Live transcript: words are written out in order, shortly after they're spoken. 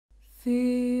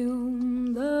Feel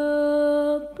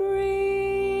the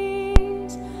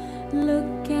breeze,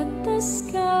 look at the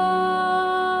sky.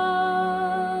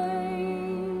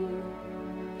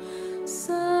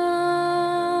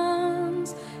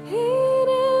 Sun's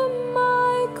hitting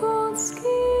my cold skin.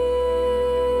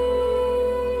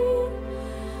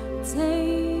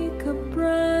 Take a breath,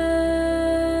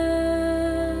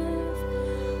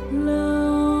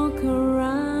 look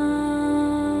around,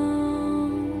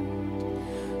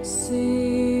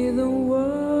 see the world,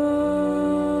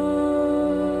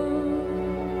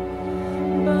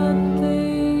 but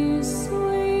this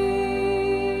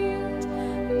sweet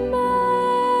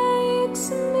makes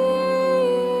me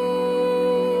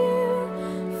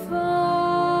far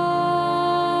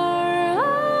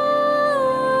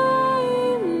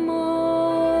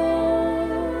more.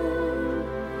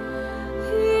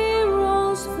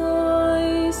 Heroes'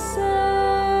 voices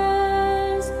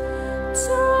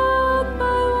taught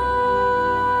by war,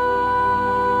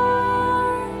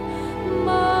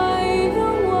 by the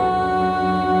war,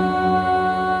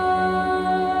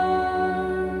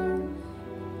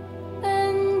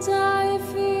 and I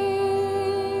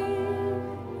feel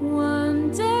one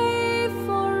day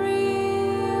for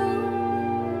real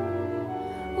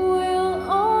we'll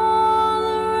all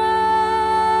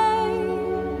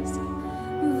erase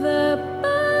the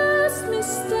past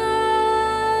mistakes.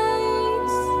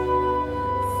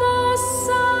 The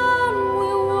sun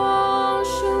will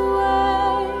wash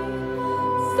away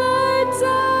the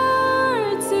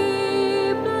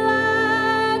dirty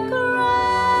black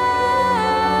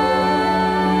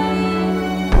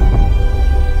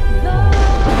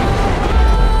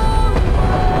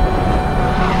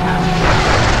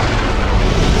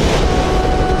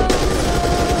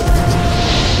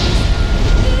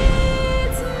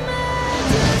its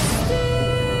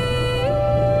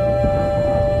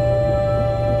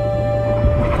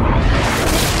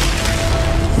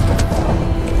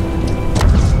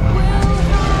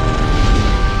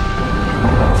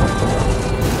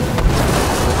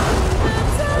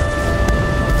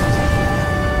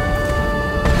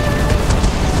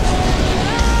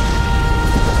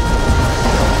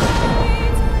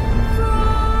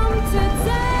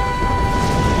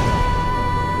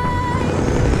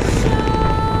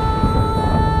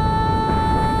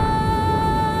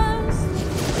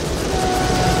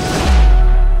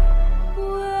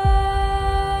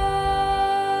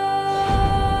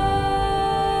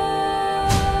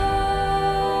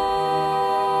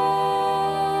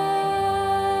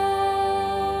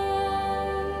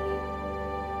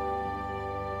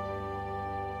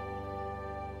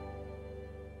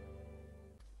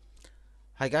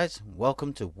Hi guys,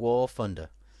 welcome to War Thunder.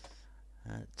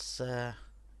 Let's let's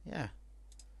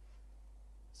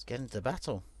get into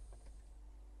battle.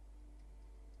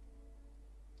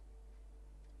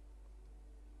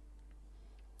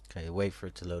 Okay, wait for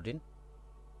it to load in.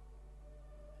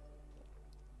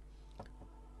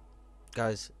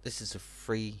 Guys, this is a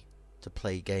free to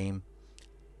play game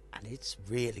and it's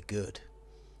really good.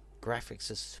 Graphics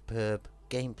are superb,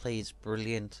 gameplay is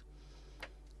brilliant.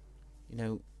 You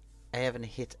know, I haven't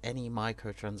hit any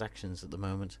microtransactions at the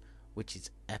moment, which is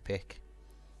epic.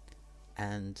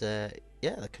 And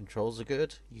yeah, the controls are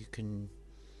good. You can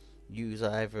use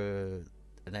either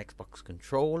an Xbox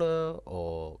controller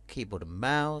or keyboard and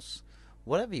mouse,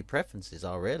 whatever your preferences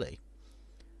are really.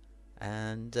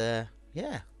 And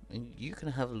yeah, you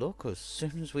can have a look as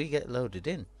soon as we get loaded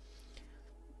in.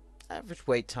 Average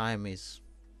wait time is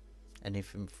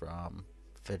anything from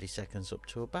 30 seconds up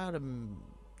to about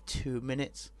 2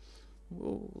 minutes.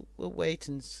 We'll wait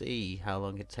and see how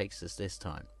long it takes us this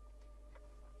time.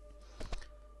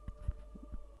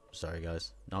 Sorry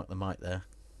guys, knocked the mic there.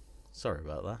 Sorry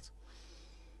about that.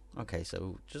 Okay,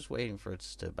 so just waiting for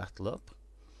us to battle up.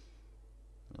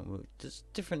 There's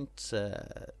different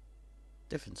styles.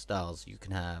 You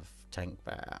can have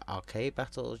arcade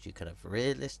battles. You can have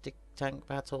realistic tank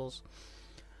battles.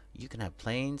 You can have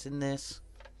planes in this.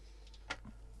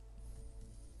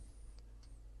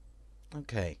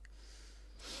 Okay.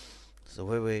 So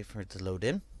we're waiting for it to load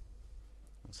in.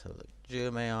 So the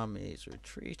German army is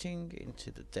retreating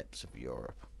into the depths of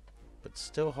Europe, but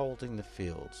still holding the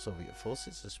field. Soviet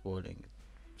forces are spoiling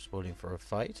for a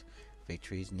fight.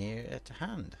 Victory is near at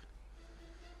hand.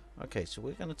 Okay, so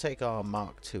we're going to take our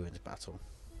Mark II into battle.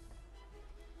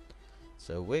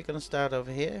 So we're going to start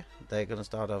over here. They're going to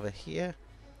start over here.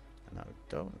 And I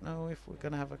don't know if we're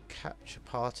going to have a capture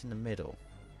part in the middle,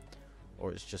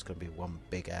 or it's just going to be one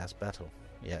big ass battle.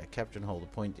 Yeah, capture and hold the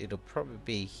point. It'll probably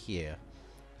be here,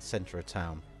 center of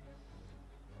town.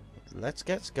 Let's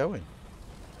get going.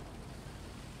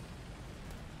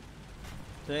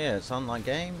 So yeah, it's an online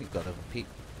game. You've got to repeat.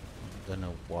 Don't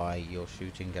know why you're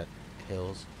shooting at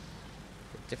hills.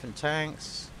 Different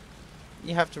tanks.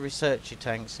 You have to research your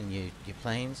tanks and your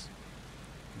planes.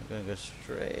 I'm gonna go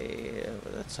straight over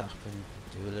the top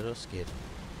and do a little skid.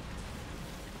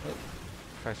 Oh,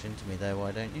 crash into me there,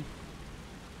 why don't you?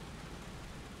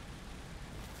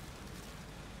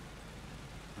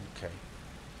 Okay.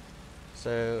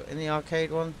 So in the arcade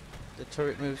one, the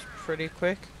turret moves pretty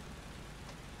quick.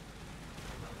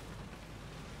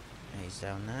 He's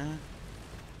down there.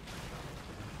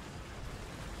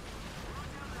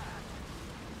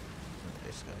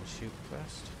 This guy shoot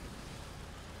fast.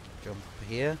 Jump up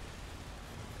here.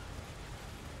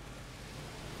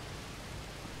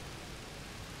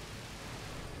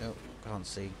 Nope, can't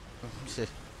see.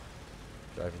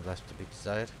 Driving left to be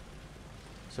desired.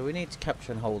 So we need to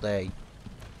capture and hold A. So,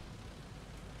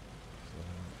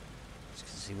 as you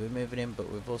can see, we're moving in, but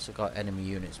we've also got enemy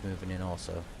units moving in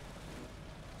also.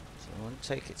 So I want to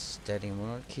take it steady and we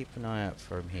want to keep an eye out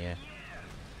for him here.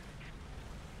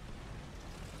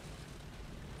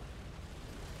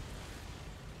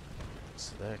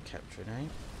 So they're capturing A.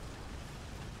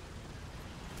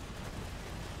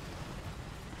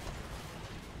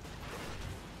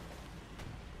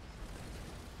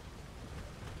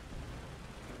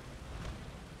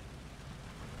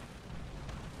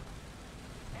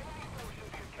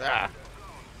 Ah!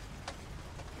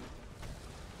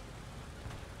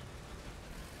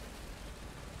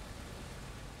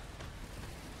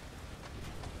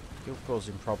 You're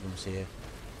causing problems here.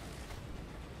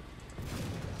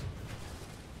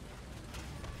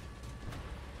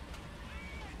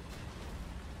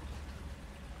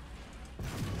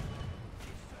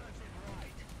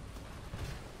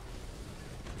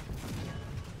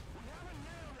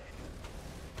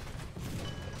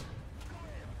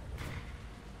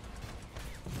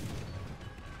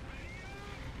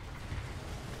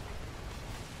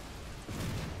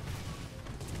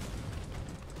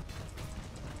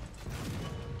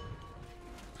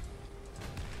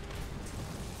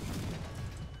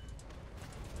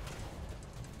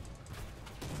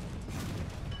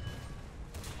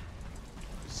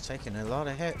 Taking a lot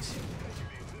of hits.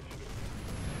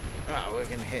 Ah, we're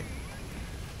gonna hit.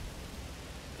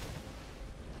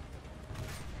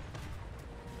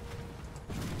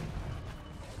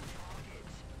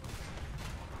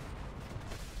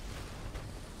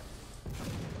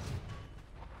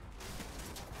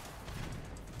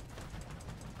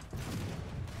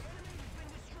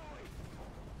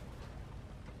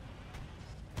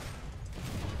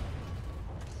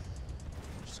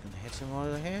 Just gonna hit him while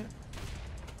they're here.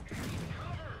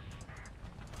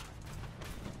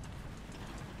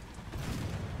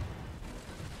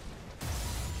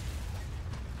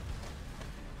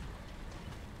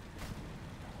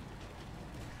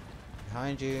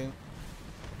 Behind you.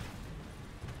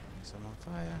 Some on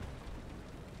fire.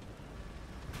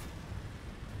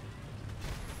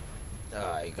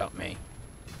 Ah, he got me.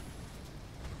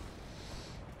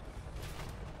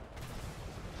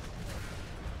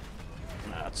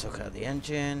 I took out the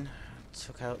engine.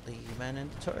 Took out the men in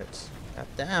the turrets. God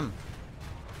damn.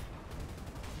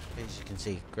 As you can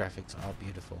see, graphics are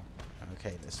beautiful.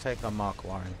 Okay, let's take on Mark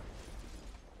Warren.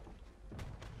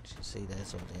 As you can see,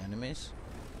 there's all the enemies.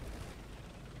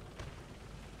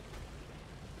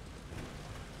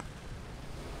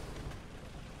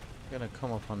 Gonna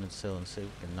come up on the sill and see if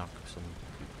we can knock some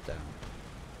people down.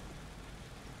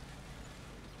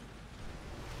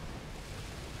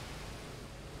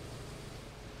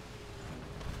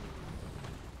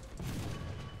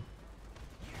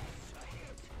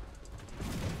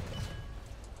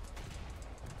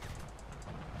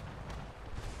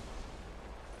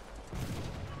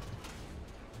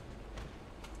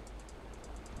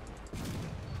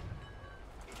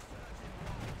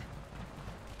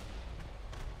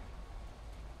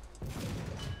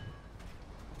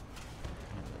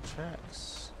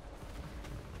 Tracks.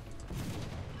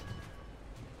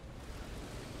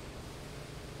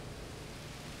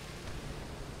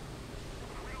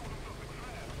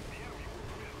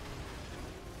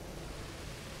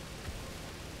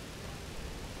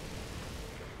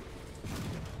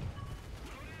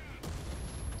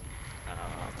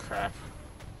 Oh crap.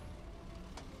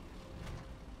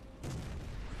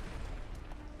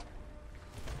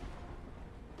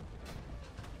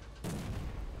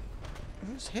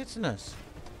 Who's hitting us?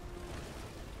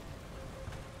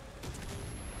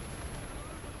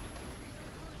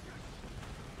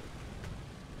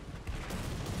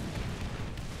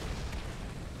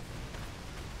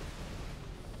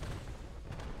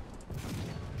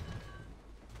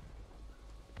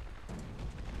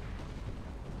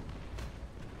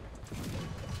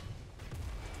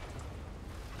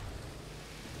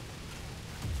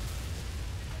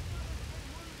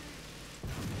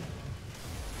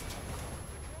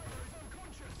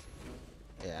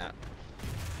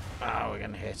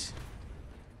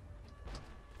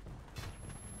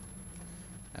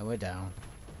 And we're down.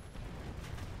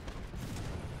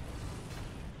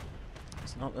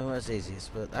 It's not the most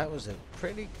easiest, but that was a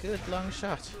pretty good long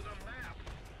shot.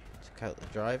 Took out the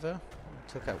driver,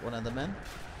 took out one of the men,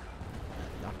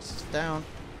 and knocked us down.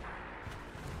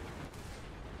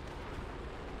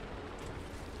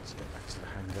 Let's get back to the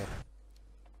hangar.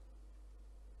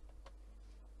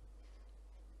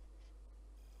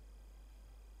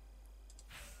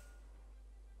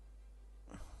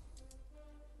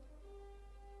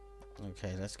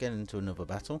 Okay, let's get into another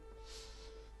battle.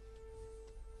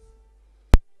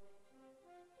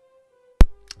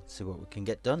 Let's see what we can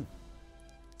get done.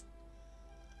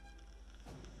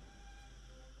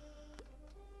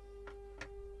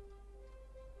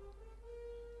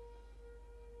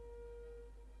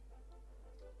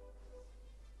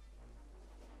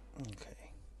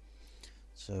 Okay,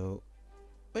 so,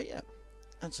 but yeah,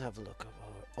 let's have a look at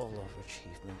all our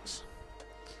achievements.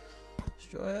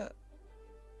 Destroyer.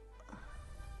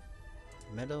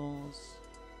 Medals.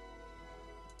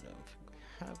 Don't think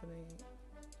we have any.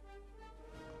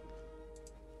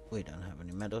 We don't have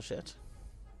any medals yet.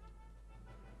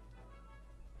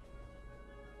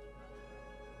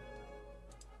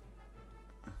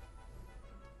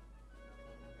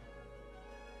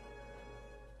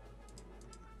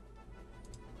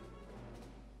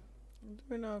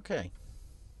 Doing okay.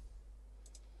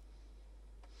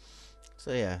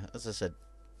 So yeah, as I said,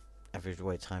 average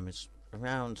wait time is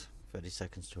around 30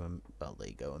 seconds to well, there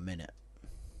you go, a minute.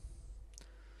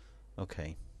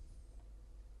 Okay.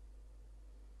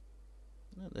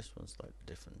 No, this one's slightly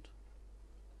different.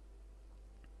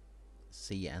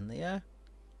 Sea and the air?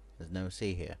 There's no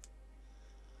sea here.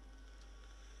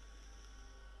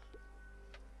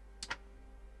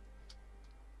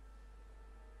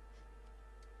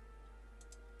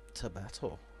 To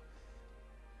battle.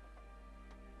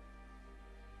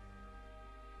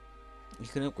 You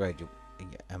can upgrade your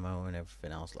ammo and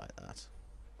everything else like that.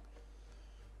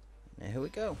 Now here we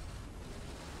go.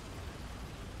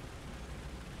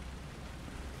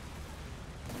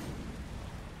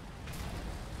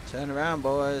 Turn around,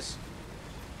 boys.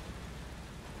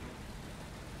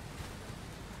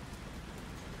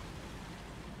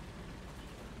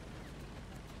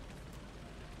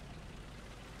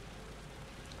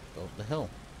 Go up the hill.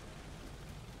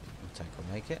 The tank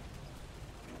will make it.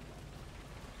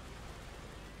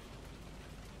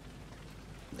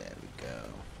 There we go.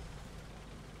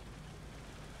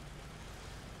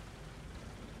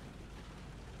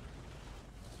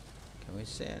 Can we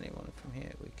see anyone from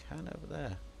here? We can over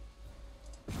there.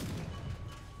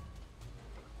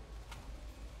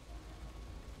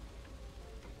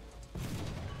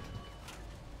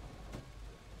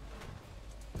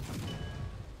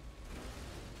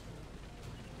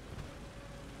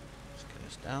 Let's get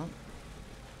us down.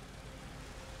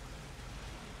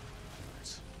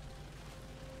 Let's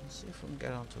see if we can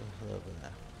get onto a hill over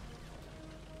there.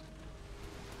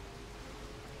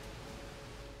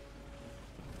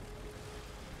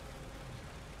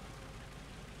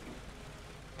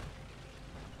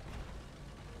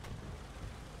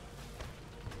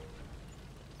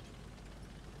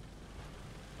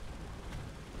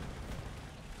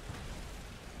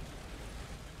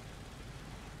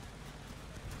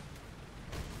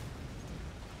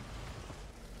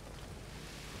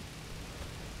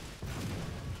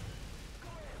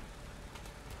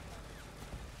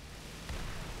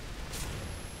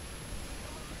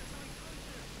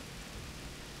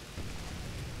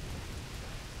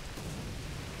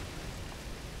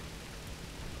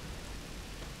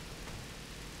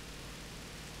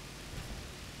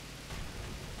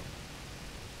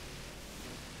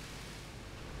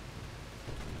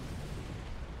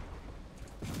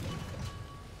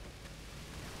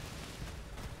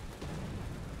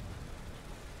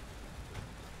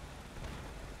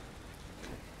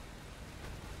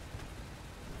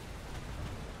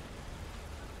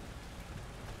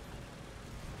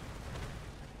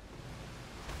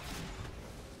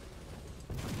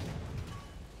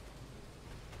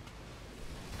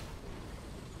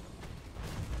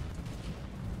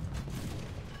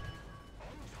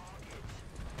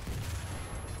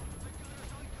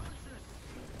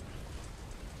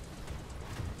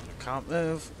 Can't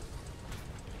move.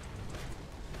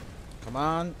 Come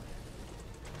on.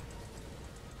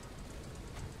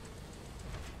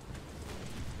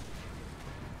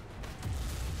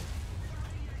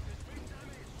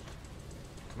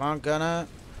 Come on, gunner.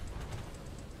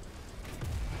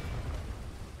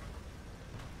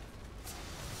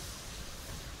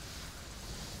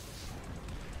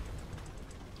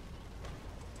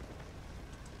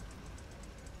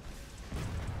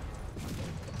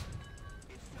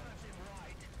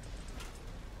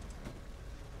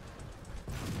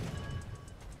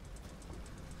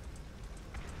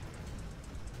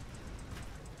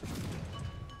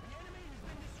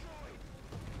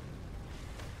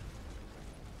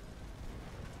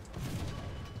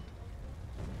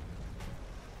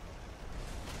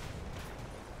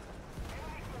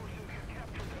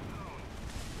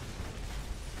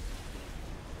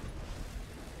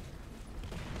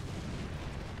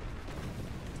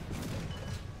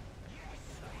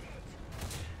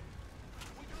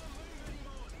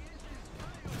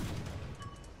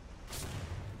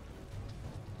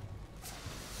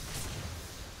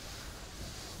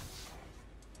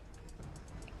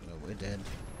 we're dead.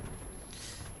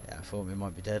 Yeah, I thought we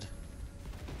might be dead.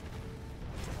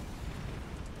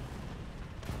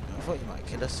 I thought you might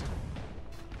kill us.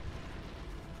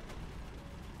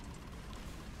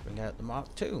 Bring out the Mark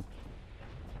II.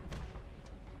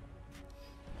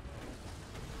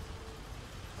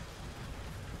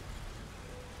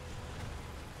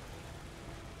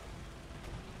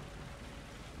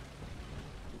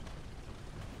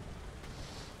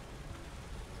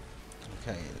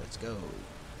 Okay, let's go.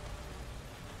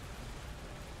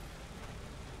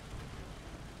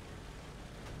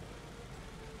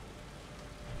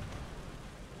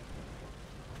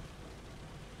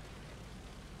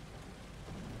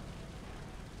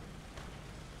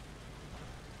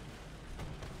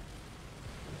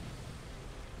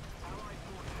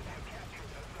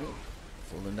 Ooh,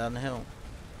 falling down the hill.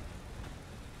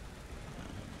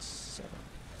 And 7.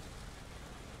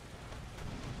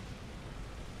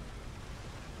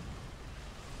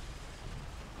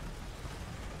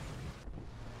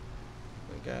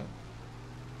 There we go.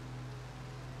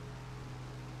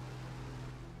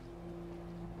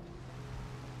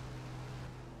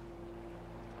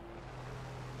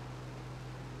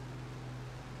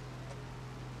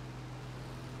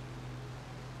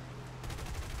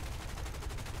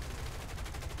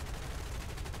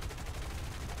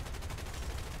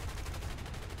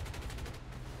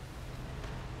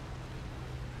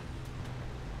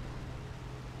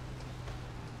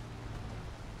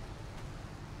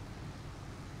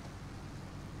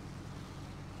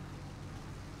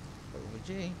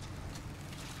 OG.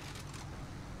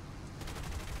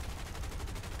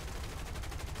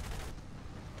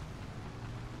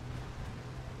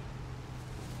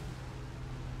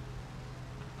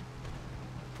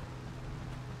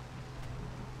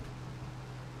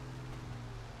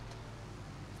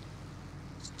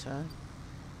 Let's turn.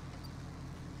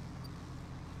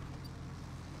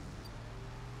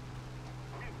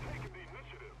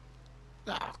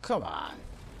 Oh, come on.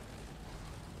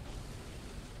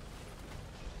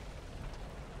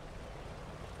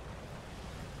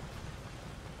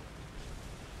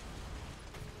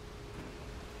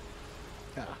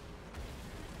 Ah.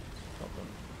 Problem.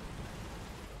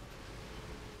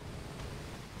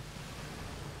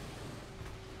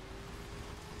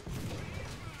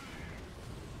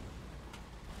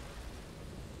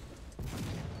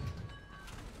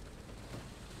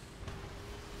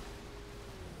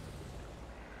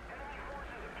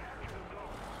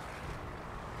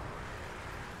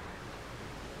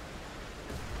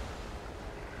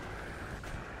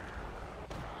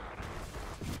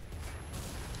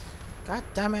 God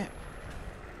damn it.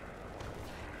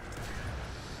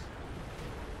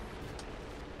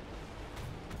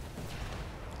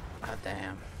 God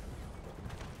damn.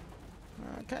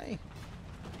 Okay.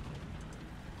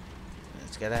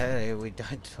 Let's get out of here. We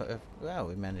died. Well,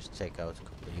 we managed to take out a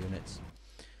couple of units.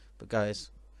 But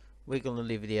guys, we're going to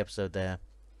leave the episode there.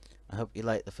 I hope you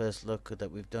like the first look that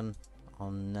we've done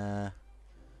on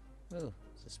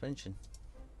suspension.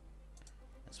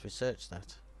 Let's research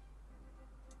that.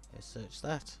 Research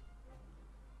that.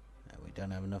 We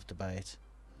don't have enough to buy it.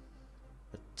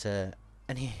 But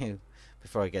anywho,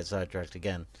 before I get sidetracked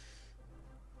again,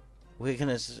 we're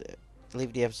gonna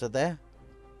leave the episode there.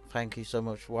 Thank you so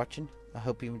much for watching. I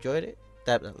hope you enjoyed it.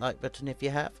 Tap that like button if you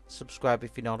have. Subscribe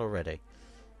if you're not already.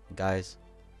 And guys,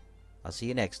 I'll see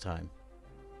you next time.